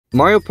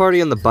Mario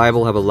Party and the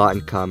Bible have a lot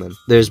in common.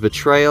 There's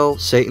betrayal,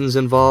 Satan's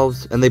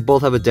involved, and they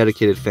both have a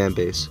dedicated fan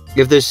base.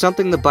 If there's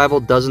something the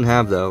Bible doesn't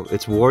have though,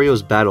 it's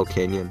Wario's Battle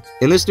Canyon.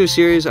 In this new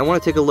series, I want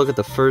to take a look at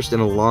the first in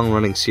a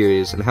long-running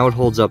series and how it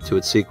holds up to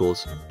its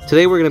sequels.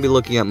 Today we're going to be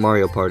looking at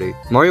Mario Party.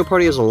 Mario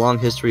Party has a long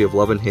history of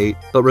love and hate,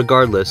 but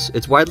regardless,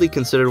 it's widely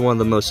considered one of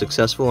the most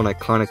successful and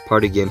iconic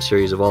party game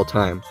series of all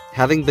time.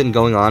 Having been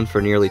going on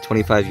for nearly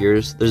 25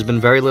 years, there's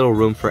been very little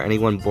room for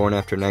anyone born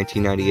after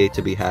 1998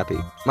 to be happy.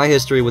 My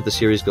history with the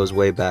series goes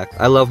way back.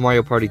 I love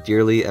Mario Party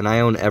dearly, and I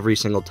own every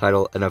single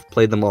title, and I've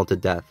played them all to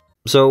death.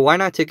 So why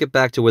not take it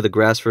back to where the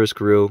grass first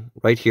grew,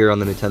 right here on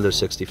the Nintendo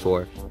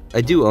 64. I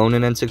do own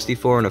an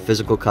N64 and a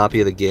physical copy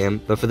of the game,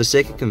 but for the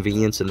sake of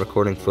convenience and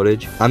recording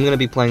footage, I'm going to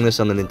be playing this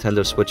on the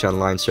Nintendo Switch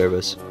Online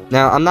service.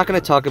 Now, I'm not going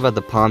to talk about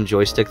the palm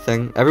joystick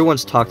thing.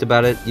 Everyone's talked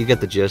about it, you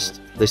get the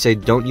gist. They say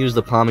don't use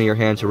the palm of your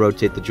hand to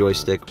rotate the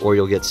joystick or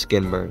you'll get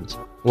skin burns.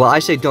 Well, I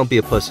say don't be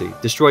a pussy,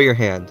 destroy your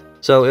hand.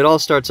 So it all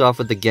starts off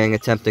with the gang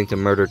attempting to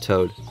murder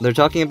Toad. They're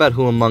talking about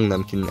who among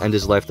them can end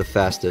his life the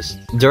fastest.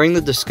 During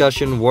the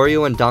discussion,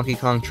 Wario and Donkey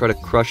Kong try to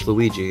crush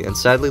Luigi, and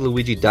sadly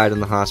Luigi died in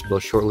the hospital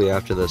shortly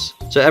after this.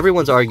 So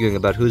everyone's arguing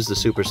about who's the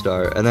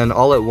superstar, and then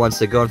all at once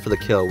they go in for the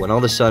kill when all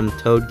of a sudden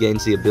Toad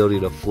gains the ability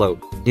to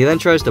float. He then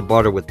tries to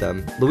barter with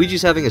them.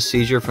 Luigi's having a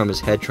seizure from his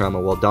head trauma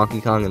while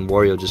Donkey Kong and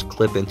Wario just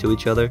clip into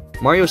each other.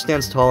 Mario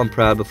stands tall and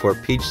proud before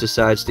Peach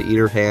decides to eat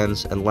her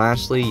hands, and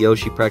lastly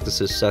Yoshi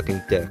practices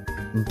sucking dick.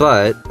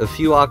 But a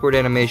few awkward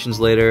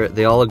animations later,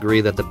 they all agree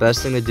that the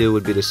best thing to do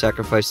would be to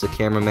sacrifice the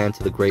cameraman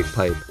to the Great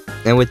Pipe.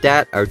 And with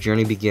that, our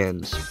journey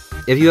begins.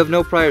 If you have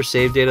no prior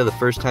save data, the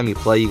first time you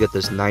play you get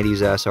this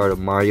 90s ass art of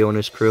Mario and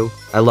his crew.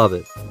 I love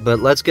it. But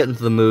let's get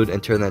into the mood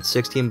and turn that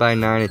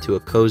 16:9 into a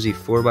cozy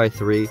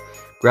 4:3.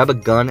 Grab a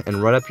gun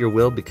and run up your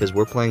will because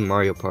we're playing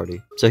Mario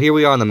Party. So here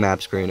we are on the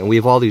map screen and we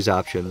have all these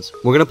options.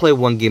 We're gonna play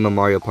one game of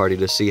Mario Party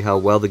to see how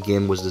well the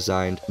game was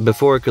designed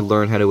before it could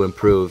learn how to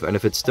improve and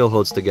if it still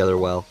holds together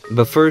well.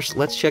 But first,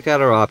 let's check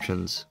out our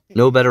options.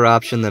 No better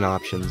option than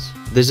options.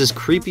 There's this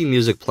creepy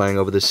music playing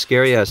over this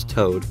scary ass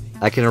Toad.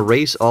 I can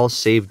erase all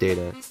save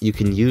data. You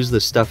can use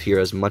the stuff here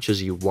as much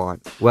as you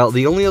want. Well,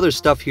 the only other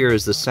stuff here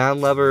is the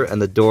sound lever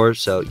and the door,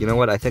 so you know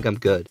what, I think I'm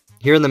good.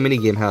 Here in the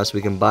minigame house,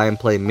 we can buy and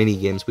play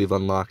minigames we've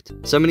unlocked.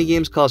 Some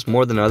minigames cost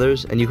more than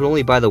others, and you can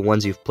only buy the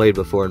ones you've played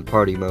before in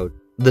party mode.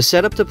 The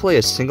setup to play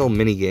a single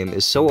minigame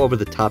is so over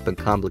the top and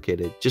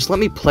complicated. Just let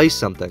me play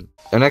something.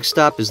 Our next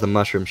stop is the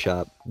Mushroom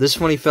Shop. This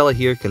funny fella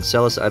here can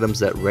sell us items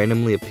that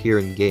randomly appear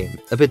in-game.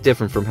 A bit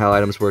different from how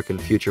items work in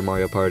future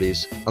Mario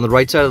parties. On the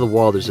right side of the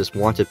wall, there's this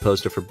wanted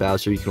poster for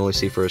Bowser you can only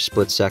see for a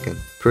split second.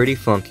 Pretty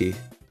funky.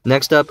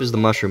 Next up is the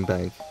Mushroom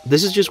Bank.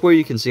 This is just where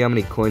you can see how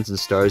many coins and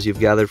stars you've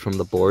gathered from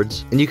the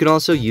boards, and you can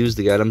also use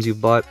the items you've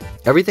bought.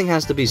 Everything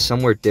has to be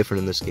somewhere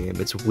different in this game,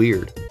 it's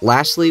weird.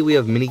 Lastly, we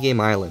have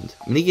Minigame Island.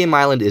 Minigame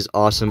Island is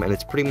awesome and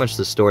it's pretty much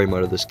the story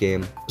mode of this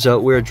game.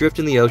 So we're adrift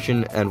in the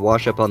ocean and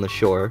wash up on the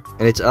shore,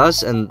 and it's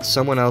us and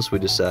someone else we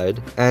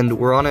decide, and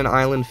we're on an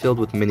island filled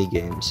with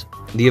minigames.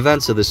 The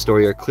events of this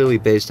story are clearly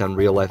based on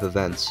real life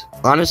events.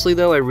 Honestly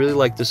though, I really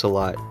like this a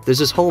lot. There's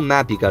this whole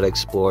map you gotta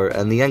explore,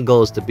 and the end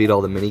goal is to beat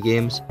all the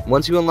minigames.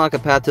 Once you unlock a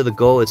path to the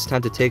goal, it's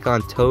time to take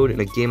on Toad in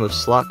a game of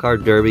slot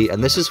card derby,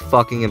 and this is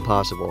fucking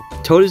impossible.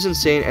 Toad is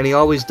insane and he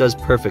always does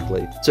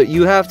perfectly. So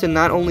you have to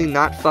not only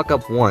not fuck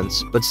up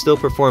once, but still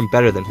perform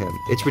better than him.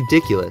 It's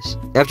ridiculous.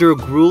 After a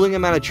grueling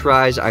amount of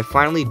tries, I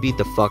finally beat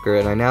the fucker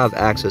and I now have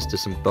access to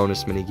some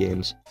bonus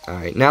minigames.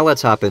 Alright, now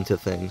let's hop into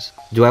things.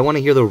 Do I want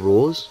to hear the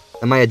rules?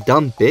 Am I a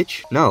dumb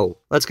bitch? No.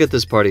 Let's get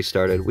this party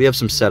started. We have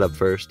some setup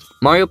first.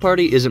 Mario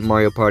Party isn't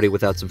Mario Party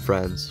without some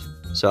friends.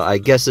 So I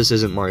guess this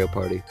isn't Mario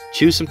Party.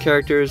 Choose some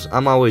characters.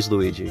 I'm always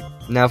Luigi.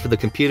 Now for the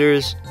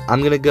computers,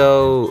 I'm gonna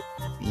go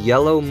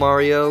Yellow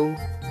Mario,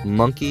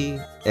 Monkey,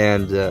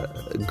 and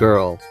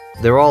Girl.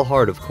 They're all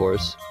hard, of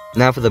course.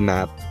 Now for the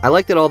map. I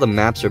like that all the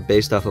maps are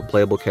based off a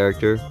playable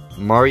character.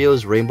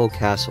 Mario's Rainbow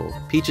Castle,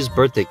 Peach's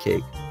Birthday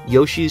Cake,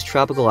 Yoshi's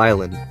Tropical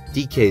Island,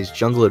 DK's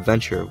Jungle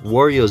Adventure,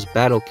 Wario's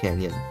Battle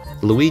Canyon,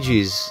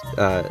 Luigi's,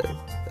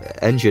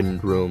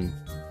 engine room.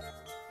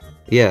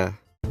 Yeah.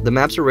 The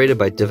maps are rated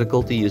by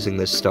difficulty using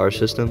this star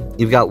system.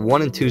 You've got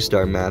 1 and 2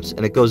 star maps,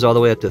 and it goes all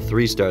the way up to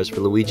 3 stars for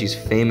Luigi's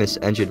famous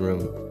engine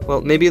room. Well,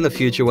 maybe in the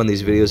future when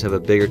these videos have a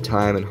bigger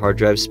time and hard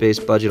drive space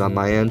budget on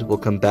my end, we'll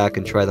come back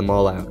and try them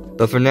all out.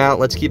 But for now,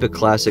 let's keep it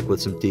classic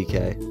with some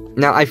DK.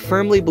 Now, I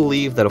firmly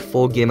believe that a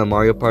full game of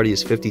Mario Party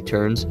is 50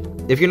 turns.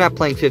 If you're not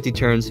playing 50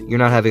 turns, you're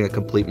not having a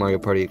complete Mario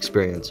Party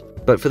experience.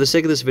 But for the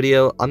sake of this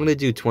video, I'm going to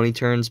do 20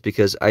 turns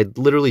because I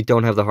literally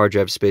don't have the hard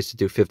drive space to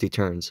do 50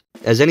 turns.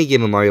 As any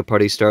game of Mario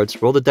Party starts,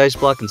 roll the dice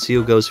block and see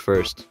who goes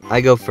first. I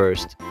go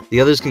first.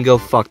 The others can go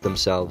fuck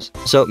themselves.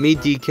 So me,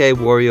 DK,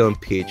 Wario, and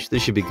Peach,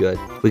 this should be good.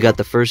 We got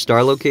the first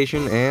star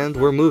location, and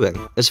we're moving.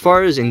 As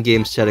far as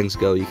in-game settings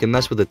go, you can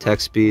mess with the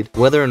text speed,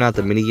 whether or not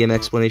the minigame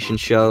explanations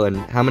show, and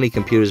how many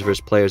computers versus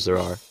players there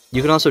are.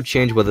 You can also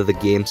change whether the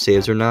game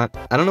saves or not.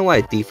 I don't know why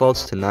it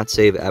defaults to not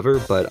save ever,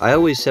 but I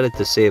always set it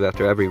to save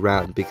after every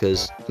round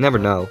because you never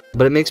know.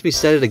 But it makes me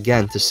set it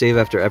again to save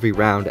after every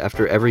round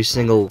after every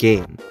single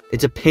game.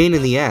 It's a pain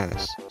in the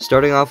ass.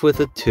 Starting off with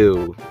a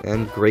 2,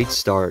 and great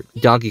start.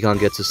 Donkey Kong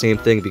gets the same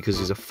thing because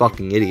he's a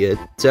fucking idiot.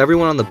 So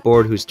everyone on the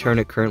board whose turn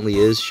it currently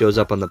is shows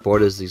up on the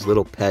board as these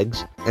little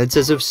pegs, and it's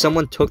as if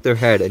someone took their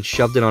head and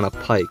shoved it on a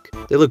pike.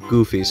 They look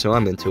goofy, so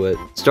I'm into it.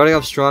 Starting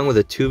off strong with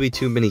a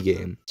 2v2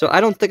 minigame. So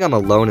I don't think I'm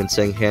alone in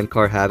saying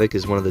Handcar Havoc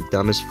is one of the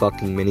dumbest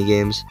fucking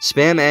minigames.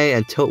 Spam A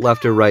and tilt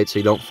left or right so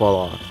you don't fall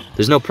off.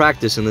 There's no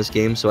practice in this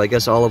game, so I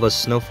guess all of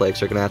us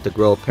snowflakes are gonna have to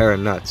grow a pair of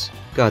nuts.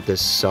 God,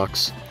 this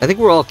sucks. I think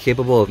we're all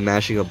capable of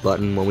mashing a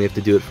button when we have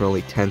to do it for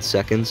only 10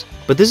 seconds,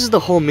 but this is the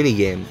whole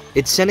minigame.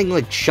 It's sending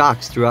like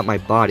shocks throughout my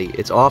body.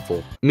 It's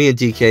awful. Me and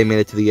DK made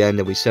it to the end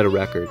and we set a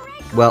record.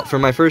 Well, for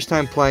my first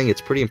time playing,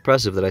 it's pretty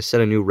impressive that I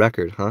set a new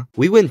record, huh?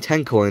 We win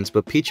 10 coins,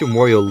 but Peach and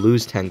Wario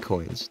lose 10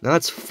 coins. Now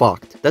that's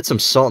fucked. That's some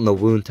salt in the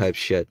wound type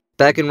shit.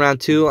 Back in round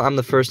 2, I'm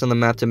the first on the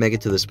map to make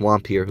it to this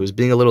Womp here, who's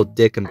being a little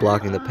dick and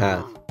blocking the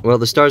path. Well,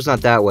 the star's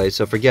not that way,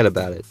 so forget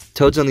about it.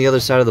 Toad's on the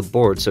other side of the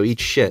board, so eat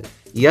shit.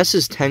 Yes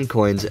is 10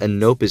 coins, and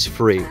Nope is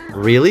free.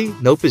 Really?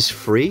 Nope is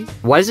free?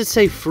 Why does it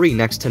say free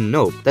next to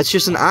Nope? That's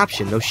just an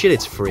option, no shit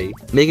it's free.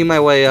 Making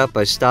my way up,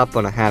 I stop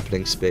on a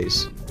happening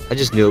space. I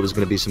just knew it was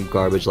going to be some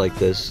garbage like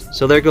this.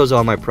 So there goes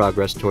all my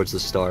progress towards the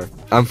star.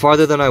 I'm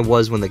farther than I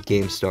was when the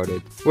game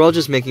started. We're all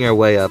just making our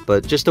way up,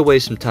 but just to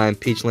waste some time,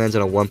 Peach lands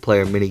on a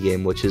one-player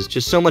minigame, which is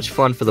just so much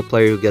fun for the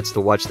player who gets to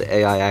watch the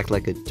AI act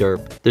like a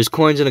derp. There's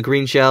coins in a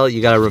green shell,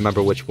 you gotta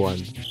remember which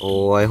one.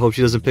 Oh, I hope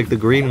she doesn't pick the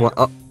green one.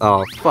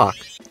 Oh, fuck.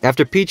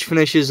 After Peach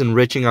finishes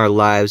enriching our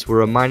lives, we're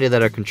reminded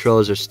that our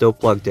controllers are still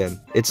plugged in.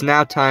 It's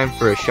now time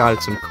for a shot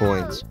at some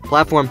coins.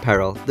 Platform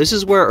Peril. This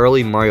is where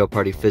early Mario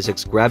Party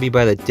physics grab you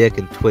by the dick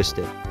and twist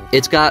it.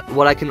 It's got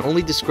what I can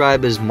only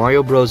describe as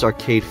Mario Bros.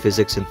 Arcade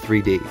physics in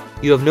 3D.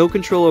 You have no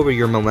control over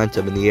your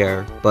momentum in the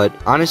air, but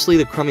honestly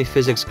the crummy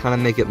physics kinda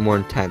make it more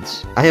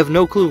intense. I have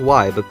no clue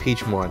why, but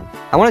Peach won.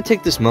 I want to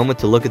take this moment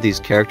to look at these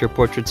character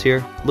portraits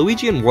here.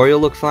 Luigi and Wario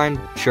look fine,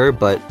 sure,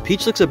 but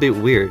Peach looks a bit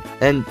weird.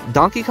 And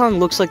Donkey Kong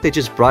looks like they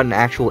just brought an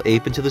actual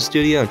ape into the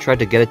studio and tried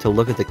to get it to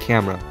look at the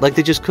camera. Like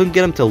they just couldn't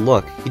get him to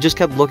look. He just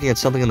kept looking at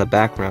something in the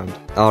background.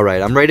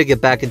 Alright, I'm ready to get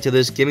back into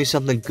this. Give me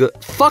something good.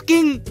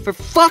 For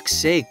fuck's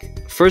sake!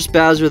 First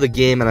Bowser of the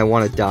game and I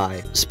want to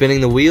die.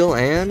 Spinning the wheel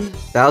and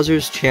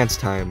Bowser's chance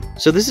time.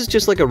 So this is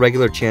just like a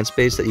regular chance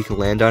base that you can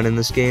land on in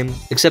this game,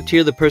 except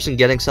here the person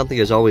getting something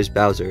is always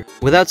Bowser.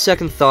 Without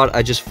second thought,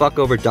 I just fuck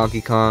over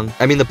Donkey Kong.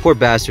 I mean, the poor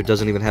bastard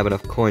doesn't even have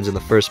enough coins in the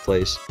first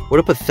place. What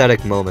a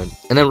pathetic moment.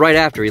 And then right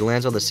after, he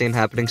lands on the same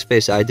happening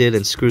space I did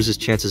and screws his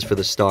chances for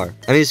the star.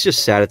 I mean, it's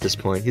just sad at this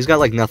point. He's got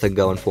like nothing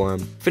going for him.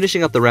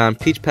 Finishing up the round,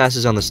 Peach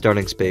passes on the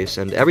starting space,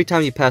 and every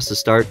time you pass the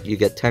start, you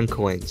get 10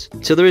 coins.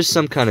 So there is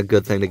some kind of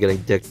good thing to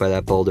getting dicked by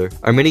that boulder.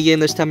 Our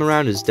minigame this time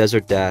around is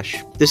Desert Dash.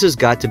 This has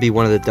got to be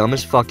one of the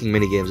dumbest fucking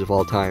minigames of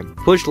all time.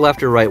 Push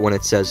left or right when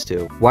it says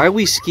to. Why are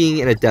we skiing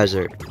in a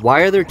desert?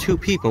 Why are there 2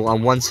 people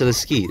on one set of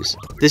skis?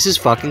 This is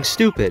fucking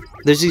stupid.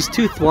 There's these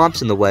 2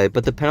 thwomps in the way,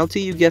 but the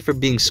penalty you get for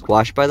being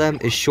squashed by them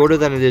is shorter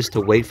than it is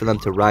to wait for them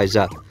to rise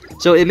up.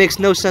 So it makes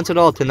no sense at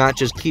all to not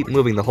just keep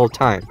moving the whole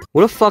time.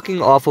 What a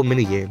fucking awful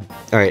minigame.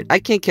 Alright, I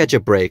can't catch a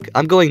break.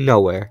 I'm going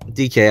nowhere.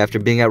 DK, after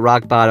being at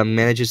rock bottom,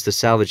 manages to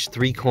salvage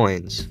 3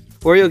 coins.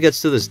 Wario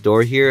gets to this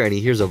door here and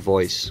he hears a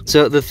voice.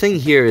 So the thing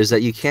here is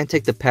that you can't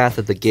take the path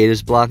that the gate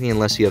is blocking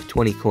unless you have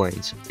 20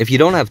 coins. If you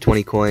don't have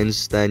 20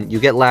 coins, then you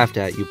get laughed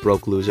at, you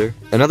broke loser.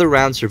 Another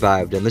round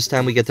survived, and this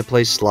time we get to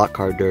play Slot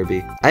Car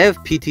Derby. I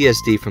have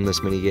PTSD from this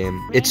minigame.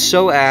 It's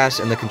so ass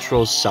and the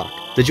controls suck.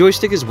 The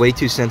joystick is way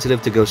too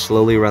sensitive to go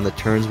slowly around the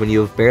turns when you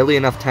have barely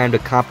enough time to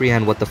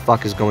comprehend what the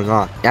fuck is going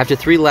on. After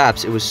 3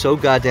 laps, it was so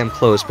goddamn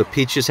close, but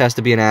Peach just has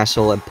to be an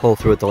asshole and pull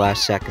through at the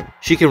last second.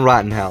 She can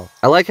rot in hell.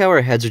 I like how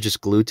our heads are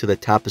just glued to the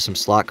top of some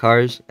slot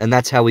cars, and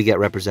that's how we get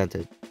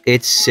represented.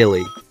 It's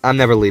silly. I'm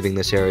never leaving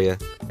this area.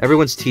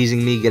 Everyone's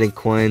teasing me, getting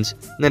coins,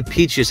 and then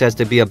Peach just has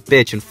to be a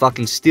bitch and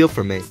fucking steal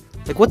from me.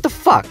 Like, what the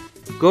fuck?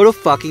 Go to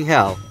fucking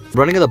hell.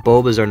 Running of the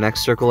bulb is our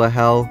next circle of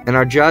hell, and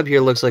our job here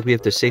looks like we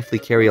have to safely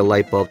carry a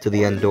light bulb to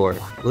the end door.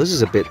 Well, this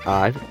is a bit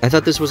odd. I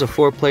thought this was a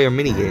 4-player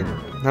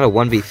minigame, not a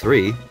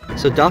 1v3.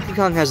 So Donkey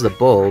Kong has the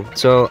bulb,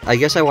 so I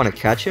guess I want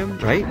to catch him,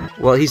 right?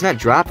 Well, he's not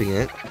dropping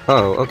it.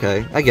 Oh,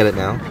 okay, I get it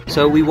now.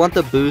 So we want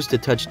the booze to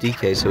touch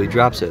DK so he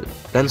drops it.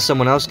 Then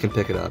someone else can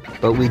pick it up,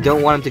 but we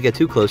don't want him to get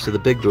too close to the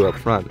big boo up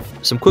front.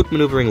 Some quick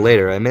maneuvering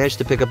later, I managed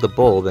to pick up the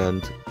bulb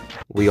and...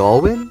 we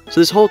all win? So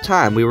this whole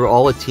time, we were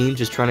all a team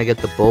just trying to get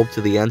the bulb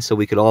to the end so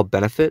we could all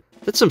benefit?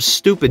 That's some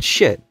stupid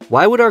shit.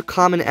 Why would our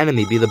common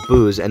enemy be the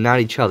boos and not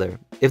each other?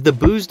 If the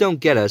boos don't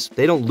get us,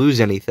 they don't lose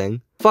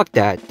anything. Fuck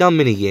that, dumb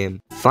minigame.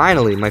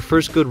 Finally, my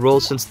first good roll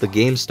since the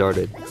game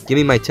started. Give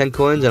me my 10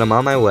 coins and I'm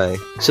on my way.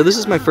 So this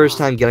is my first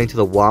time getting to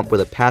the Womp where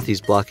the path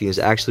he's blocking is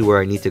actually where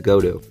I need to go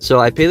to. So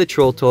I pay the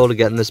troll toll to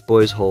get in this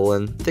boy's hole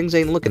and things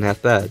ain't looking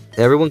half bad.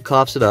 Everyone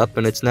coughs it up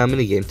and it's now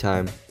minigame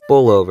time.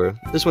 Bowl over.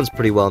 This one's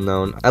pretty well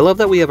known. I love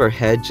that we have our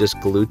head just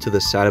glued to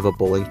the side of a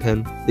bowling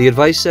pin. The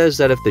advice says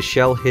that if the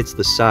shell hits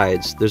the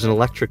sides, there's an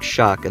electric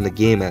shock and the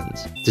game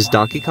ends. Does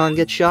Donkey Kong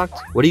get shocked?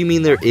 What do you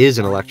mean there is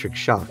an electric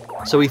shock?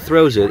 So he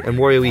throws it, and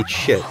Wario eats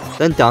shit.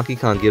 Then Donkey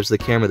Kong gives the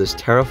camera this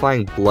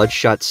terrifying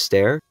bloodshot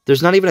stare.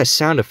 There's not even a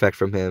sound effect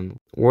from him.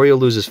 Wario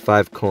loses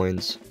 5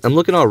 coins. I'm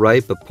looking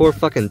alright, but poor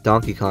fucking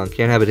Donkey Kong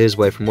can't have it his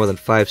way for more than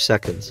 5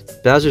 seconds.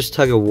 Bowser's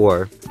Tug of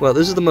War. Well,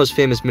 this is the most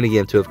famous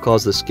minigame to have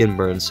caused the skin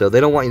burn, so they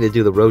don't want you to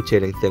do the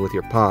rotating thing with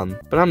your palm.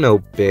 But I'm no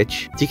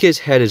bitch. DK's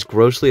head is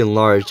grossly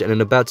enlarged, and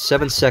in about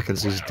 7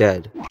 seconds he's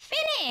dead.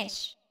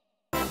 Finish!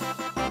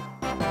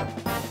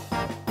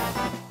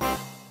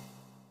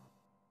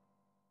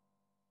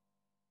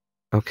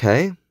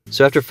 Okay.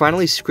 So after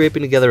finally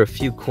scraping together a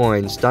few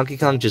coins, Donkey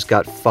Kong just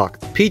got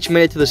fucked. Peach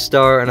made it to the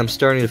star, and I'm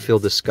starting to feel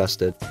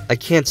disgusted. I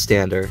can't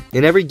stand her.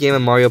 In every game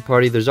of Mario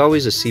Party, there's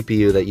always a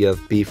CPU that you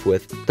have beef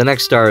with. The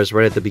next star is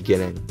right at the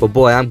beginning. But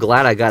boy, I'm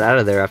glad I got out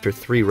of there after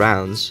 3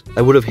 rounds.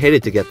 I would have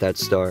hated to get that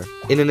star.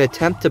 In an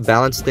attempt to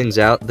balance things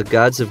out, the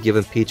gods have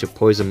given Peach a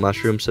poison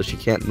mushroom so she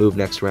can't move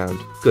next round.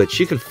 Good,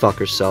 she can fuck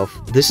herself.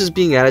 This is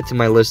being added to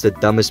my list of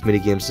dumbest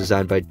minigames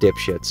designed by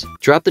dipshits.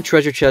 Drop the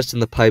treasure chest in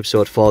the pipe so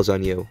it falls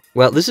on you.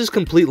 Well, this is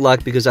complete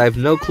luck because I have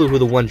no clue who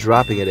the one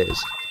dropping it is.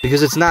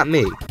 Because it's not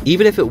me.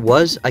 Even if it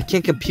was, I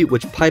can't compute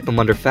which pipe I'm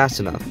under fast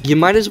enough. You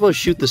might as well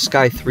shoot the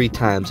sky 3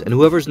 times, and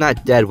whoever's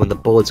not dead when the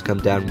bullets come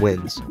down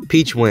wins.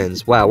 Peach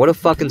wins. Wow, what a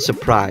fucking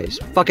surprise.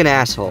 Fucking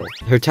asshole.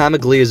 Her time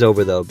of glee is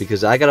over though,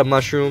 because I got a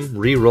mushroom,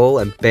 re-roll,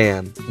 and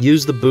bam.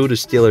 Use the boo to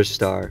steal her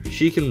star.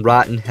 She can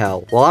rot in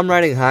hell. While I'm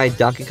riding high,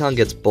 Donkey Kong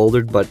gets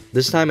bouldered, but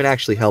this time it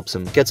actually helps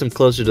him. Gets him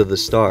closer to the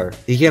star.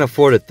 He can't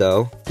afford it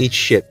though. Eat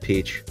shit,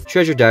 Peach.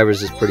 Treasure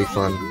Divers is pretty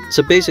fun.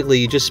 So basically,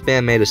 you just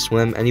spam A to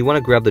swim, and you want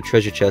to grab the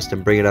treasure chest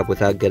and bring it up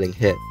without getting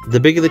hit. The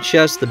bigger the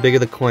chest, the bigger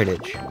the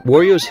coinage.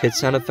 Wario's hit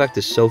sound effect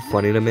is so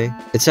funny to me.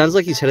 It sounds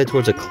like he's headed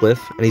towards a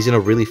cliff, and he's in a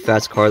really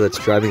fast car that's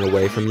driving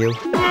away from you.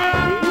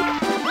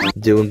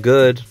 Doing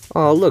good.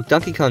 Oh, look,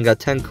 Donkey Kong got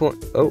 10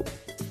 coins. Oh.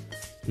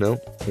 No,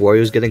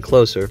 Wario's getting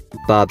closer.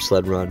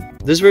 Bobsled Run.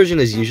 This version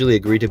is usually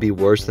agreed to be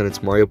worse than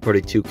its Mario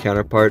Party 2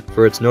 counterpart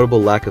for its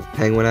notable lack of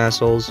penguin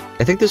assholes.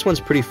 I think this one's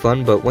pretty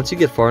fun, but once you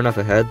get far enough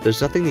ahead,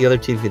 there's nothing the other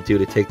team can do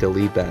to take the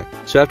lead back.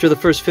 So after the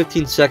first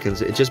 15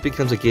 seconds, it just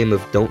becomes a game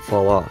of don't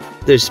fall off.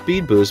 There's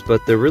speed boosts, but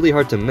they're really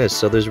hard to miss,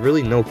 so there's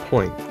really no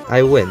point.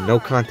 I win, no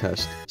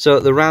contest. So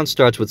the round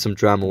starts with some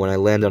drama when I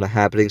land on a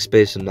happening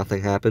space and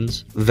nothing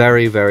happens.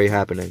 Very, very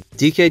happening.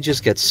 DK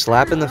just gets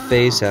slap in the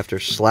face after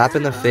slap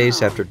in the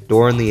face after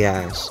door in the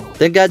ass.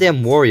 Then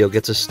goddamn Wario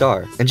gets a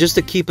star. And just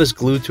to keep us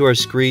glued to our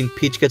screen,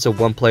 Peach gets a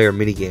 1-player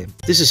minigame.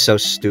 This is so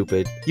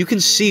stupid. You can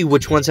see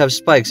which ones have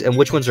spikes and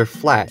which ones are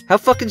flat. How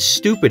fucking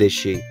stupid is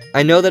she?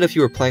 I know that if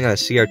you were playing on a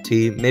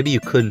CRT, maybe you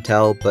couldn't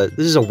tell, but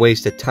this is a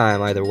waste of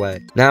time either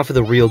way. Now for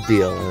the real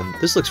deal,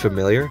 and this looks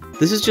familiar.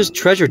 This is just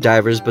Treasure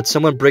Divers, but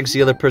someone brings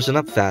the other person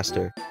up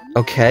faster.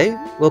 Okay,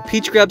 well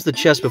Peach grabs the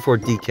chest before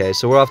DK,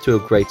 so we're off to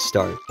a great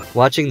start.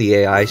 Watching the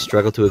AI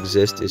struggle to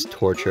exist is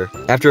torture.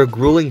 After a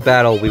grueling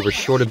battle, we were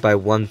shorted by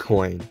 1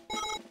 coin.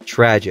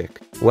 Tragic.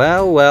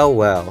 Well, well,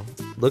 well.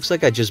 Looks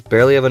like I just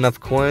barely have enough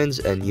coins,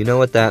 and you know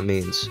what that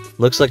means.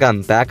 Looks like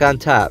I'm back on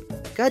top.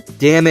 God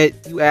damn it,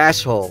 you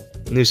asshole.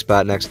 New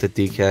spot next to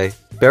DK.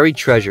 Buried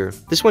treasure.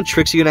 This one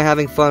tricks you into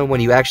having fun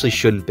when you actually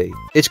shouldn't be.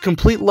 It's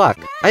complete luck.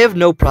 I have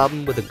no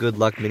problem with a good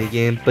luck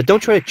minigame, but don't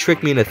try to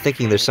trick me into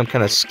thinking there's some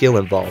kind of skill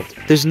involved.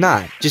 There's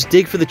not. Just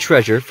dig for the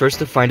treasure, first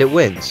to find it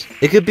wins.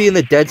 It could be in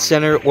the dead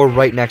center or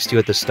right next to you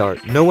at the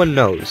start. No one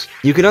knows.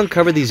 You can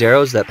uncover these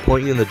arrows that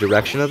point you in the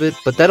direction of it,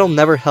 but that'll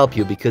never help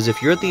you because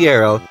if you're at the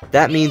arrow,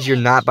 that means you're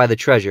not by the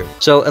treasure.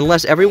 So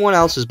unless everyone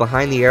else is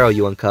behind the arrow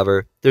you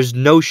uncover, there's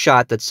no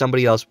shot that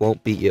somebody else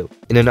won't beat you.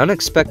 In an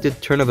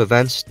unexpected turn of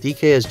events,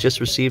 DK has just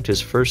received his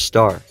first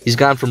star. He's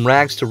gone from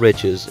rags to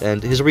riches,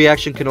 and his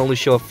reaction can only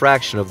show a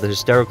fraction of the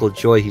hysterical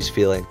joy he's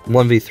feeling.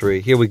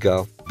 1v3, here we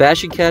go.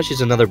 Bash and Cash is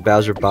another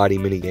Bowser body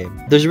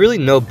minigame. There's really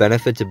no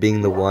benefit to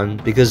being the one,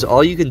 because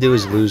all you can do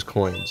is lose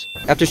coins.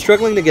 After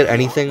struggling to get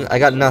anything, I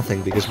got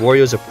nothing because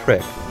Wario's a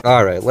prick.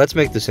 Alright, let's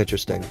make this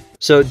interesting.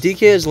 So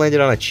DK has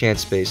landed on a chance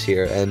space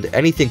here, and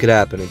anything could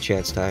happen in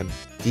chance time.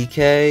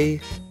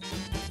 DK...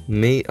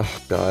 Me?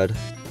 Oh god.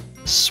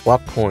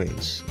 Swap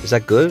coins. Is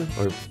that good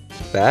or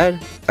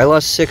bad? I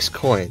lost 6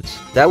 coins.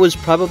 That was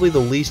probably the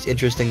least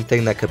interesting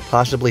thing that could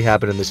possibly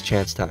happen in this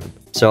chance time.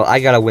 So I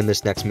gotta win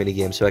this next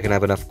minigame so I can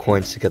have enough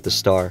coins to get the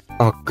star.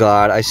 Oh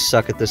god, I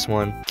suck at this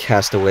one.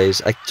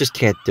 Castaways, I just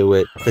can't do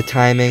it. The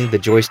timing, the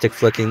joystick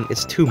flicking,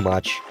 it's too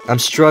much. I'm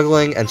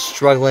struggling and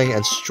struggling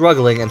and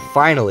struggling, and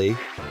finally,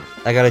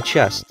 I got a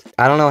chest.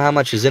 I don't know how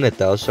much is in it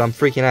though, so I'm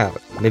freaking out.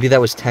 Maybe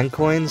that was 10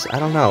 coins? I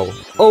don't know.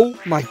 Oh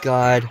my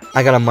god.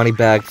 I got a money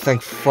bag,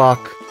 thank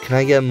fuck. Can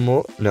I get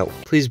more? No,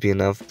 please be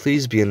enough.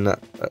 Please be enough.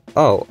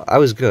 Oh, I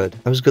was good.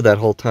 I was good that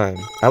whole time.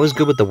 I was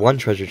good with the 1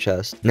 treasure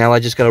chest. Now I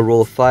just gotta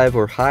roll a 5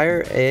 or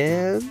higher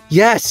and...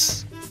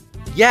 Yes!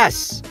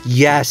 Yes!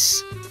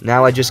 Yes!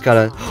 Now I just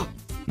gotta...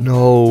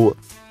 No!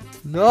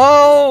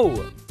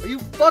 No! Are you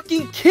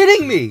fucking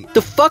kidding me?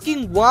 The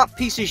fucking Womp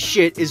piece of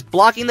shit is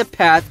blocking the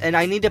path and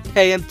I need to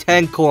pay him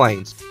 10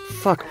 coins.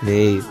 Fuck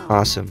me.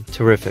 Awesome.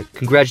 Terrific.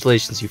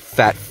 Congratulations, you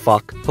fat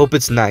fuck. Hope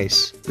it's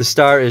nice. The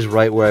star is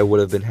right where I would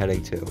have been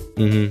heading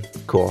to.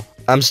 Cool.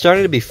 I'm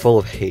starting to be full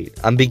of hate.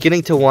 I'm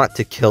beginning to want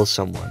to kill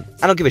someone.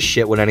 I don't give a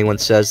shit what anyone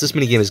says. This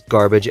minigame is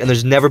garbage, and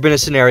there's never been a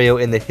scenario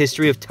in the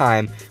history of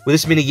time where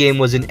this minigame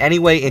was in any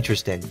way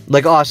interesting.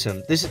 Like,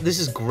 awesome. This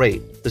is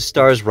great. The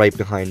star is right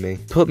behind me.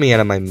 Put me out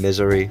of my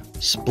misery.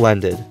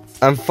 Splendid.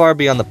 I'm far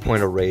beyond the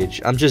point of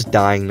rage. I'm just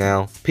dying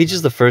now. Peach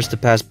is the first to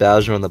pass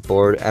Bowser on the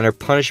board, and her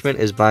punishment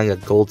is buying a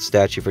gold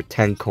statue for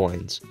 10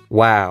 coins.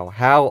 Wow,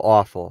 how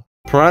awful.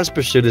 Piranha's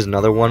Pursuit is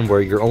another one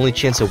where your only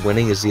chance of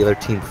winning is the other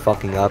team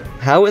fucking up.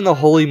 How in the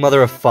holy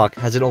mother of fuck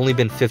has it only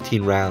been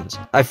 15 rounds?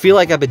 I feel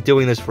like I've been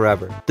doing this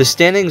forever. The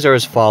standings are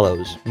as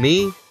follows.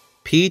 Me,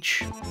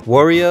 Peach,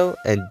 Wario,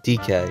 and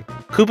DK.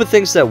 Koopa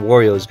thinks that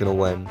Wario is gonna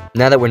win.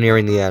 Now that we're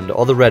nearing the end,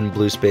 all the red and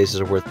blue spaces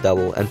are worth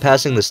double, and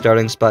passing the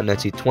starting spot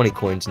nets you 20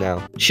 coins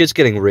now. Shit's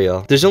getting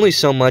real. There's only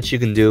so much you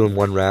can do in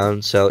one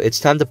round, so it's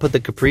time to put the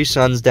Capri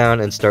Suns down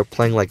and start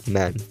playing like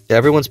men.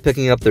 Everyone's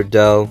picking up their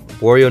dough.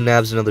 Wario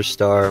nabs another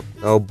star.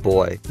 Oh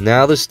boy.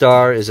 Now the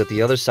star is at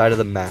the other side of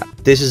the map.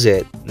 This is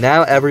it.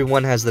 Now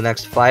everyone has the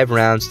next 5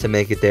 rounds to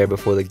make it there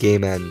before the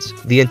game ends.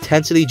 The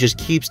intensity just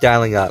keeps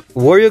dialing up.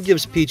 Wario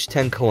gives Peach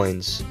 10 coins.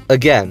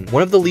 Again,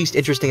 one of the least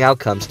interesting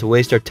outcomes to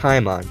waste our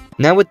time on.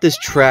 Now with this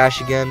trash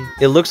again,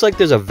 it looks like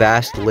there's a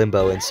vast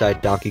limbo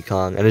inside Donkey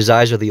Kong, and his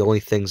eyes are the only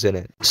things in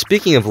it.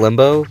 Speaking of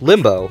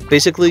limbo,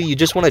 basically you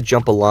just want to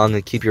jump along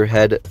and keep your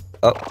head...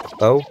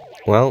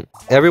 Well,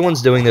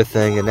 everyone's doing their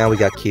thing, and now we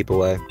got Keep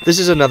Away. This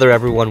is another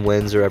everyone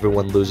wins or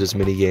everyone loses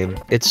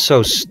minigame. It's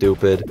so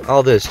stupid.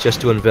 All this just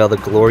to unveil the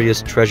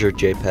glorious treasure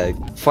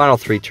JPEG. Final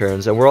 3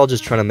 turns, and we're all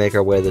just trying to make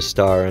our way to the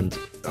star, and...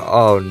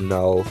 oh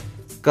no.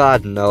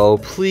 God, no.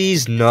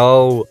 Please,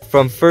 no.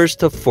 From first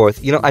to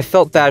fourth. You know, I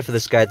felt bad for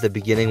this guy at the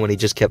beginning when he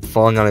just kept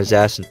falling on his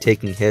ass and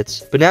taking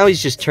hits. But now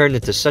he's just turned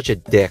into such a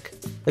dick.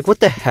 Like, what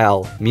the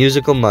hell?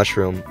 Musical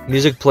mushroom.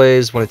 Music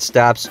plays. When it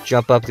stops,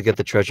 jump up to get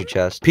the treasure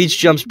chest. Peach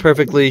jumps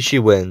perfectly. She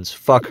wins.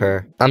 Fuck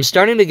her. I'm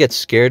starting to get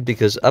scared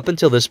because up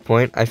until this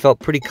point, I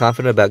felt pretty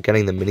confident about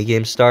getting the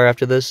minigame star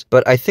after this,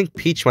 but I think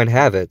Peach might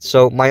have it.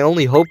 So my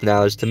only hope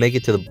now is to make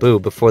it to the boo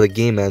before the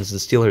game ends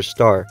and steal her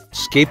star.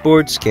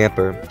 Skateboard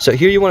Scamper. So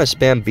here you want to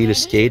spam B to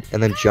skate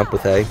and then jump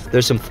with A.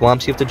 There's some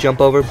thwomps you have to jump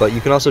over, but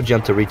you can also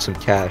jump to reach some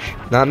cash.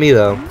 Not me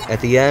though.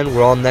 At the end,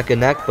 we're all neck and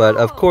neck, but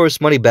of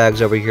course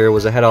Moneybags over here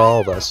was ahead of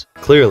all of us.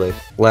 Clearly.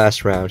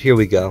 Last round, here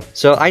we go.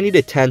 So I need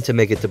a 10 to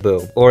make it to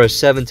boo, or a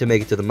 7 to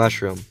make it to the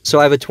mushroom. So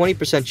I have a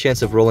 20%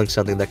 chance of rolling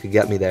something that could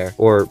get me there,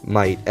 or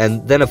might,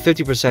 and then a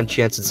 50%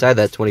 chance inside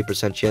that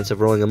 20% chance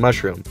of rolling a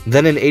mushroom.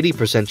 Then an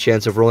 80%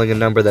 chance of rolling a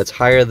number that's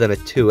higher than a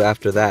 2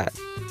 after that.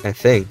 I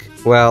think.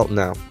 Well,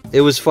 no.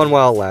 It was fun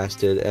while it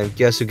lasted, and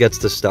guess who gets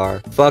the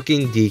star?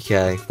 Fucking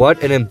DK.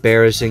 What an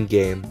embarrassing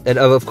game. And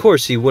of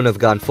course he wouldn't have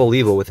gone full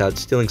evil without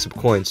stealing some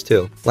coins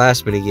too.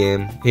 Last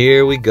minigame.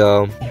 Here we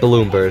go.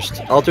 Balloon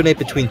burst. Alternate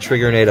between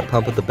trigger and A to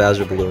pump with the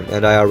Bowser balloon,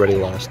 and I already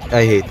lost.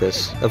 I hate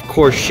this. Of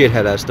course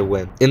Shithead has to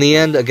win. In the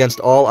end, against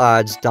all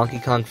odds, Donkey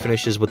Kong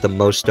finishes with the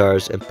most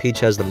stars, and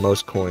Peach has the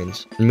most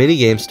coins.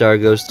 Minigame star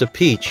goes to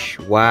Peach.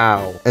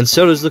 Wow. And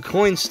so does the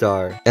coin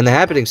star. And the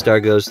happening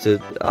star goes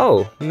to,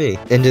 oh, me.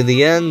 And in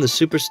the end, the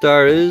superstar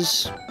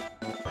is...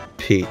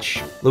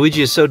 Peach.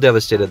 Luigi is so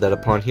devastated that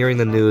upon hearing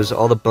the news,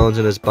 all the bones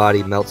in his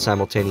body melt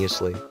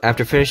simultaneously.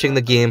 After finishing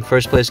the game,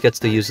 first place gets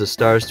to use the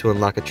stars to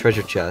unlock a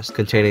treasure chest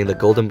containing the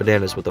golden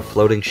bananas with a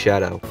floating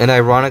shadow. And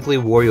ironically,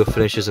 Wario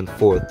finishes in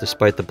 4th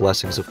despite the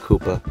blessings of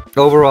Koopa.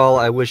 Overall,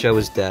 I wish I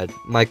was dead.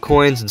 My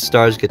coins and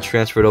stars get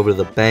transferred over to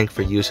the bank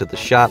for use at the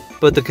shop,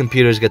 but the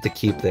computers get to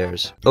keep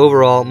theirs.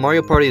 Overall,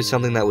 Mario Party is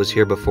something that was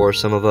here before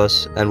some of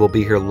us, and will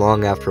be here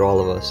long after all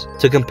of us.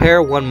 To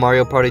compare one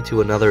Mario Party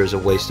to another is a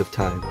waste of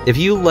time. If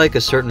you like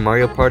a certain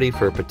Mario Party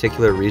for a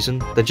particular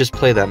reason, then just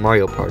play that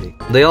Mario Party.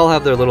 They all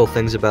have their little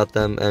things about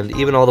them, and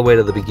even all the way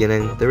to the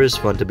beginning, there is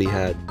fun to be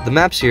had. The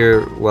maps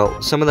here,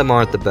 well, some of them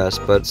aren't the best,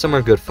 but some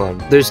are good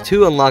fun. There's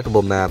 2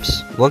 unlockable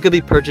maps. One can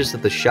be purchased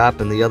at the shop,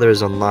 and the other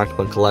is unlocked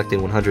when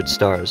collecting 100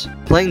 stars.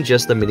 Playing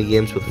just the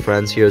minigames with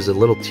friends here is a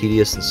little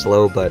tedious and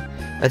slow, but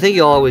I think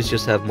you'll always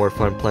just have more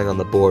fun playing on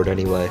the board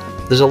anyway.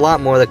 There's a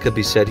lot more that could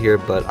be said here,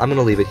 but I'm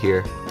gonna leave it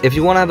here. If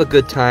you want to have a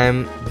good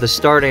time, the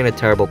start ain't a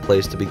terrible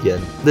place to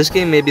begin. This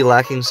game may be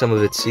lacking some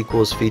of its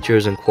sequel's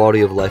features and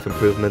quality of life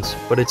improvements,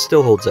 but it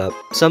still holds up.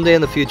 Someday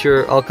in the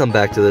future, I'll come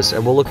back to this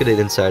and we'll look at it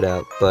inside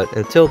out, but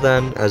until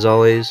then, as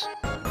always,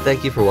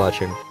 thank you for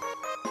watching.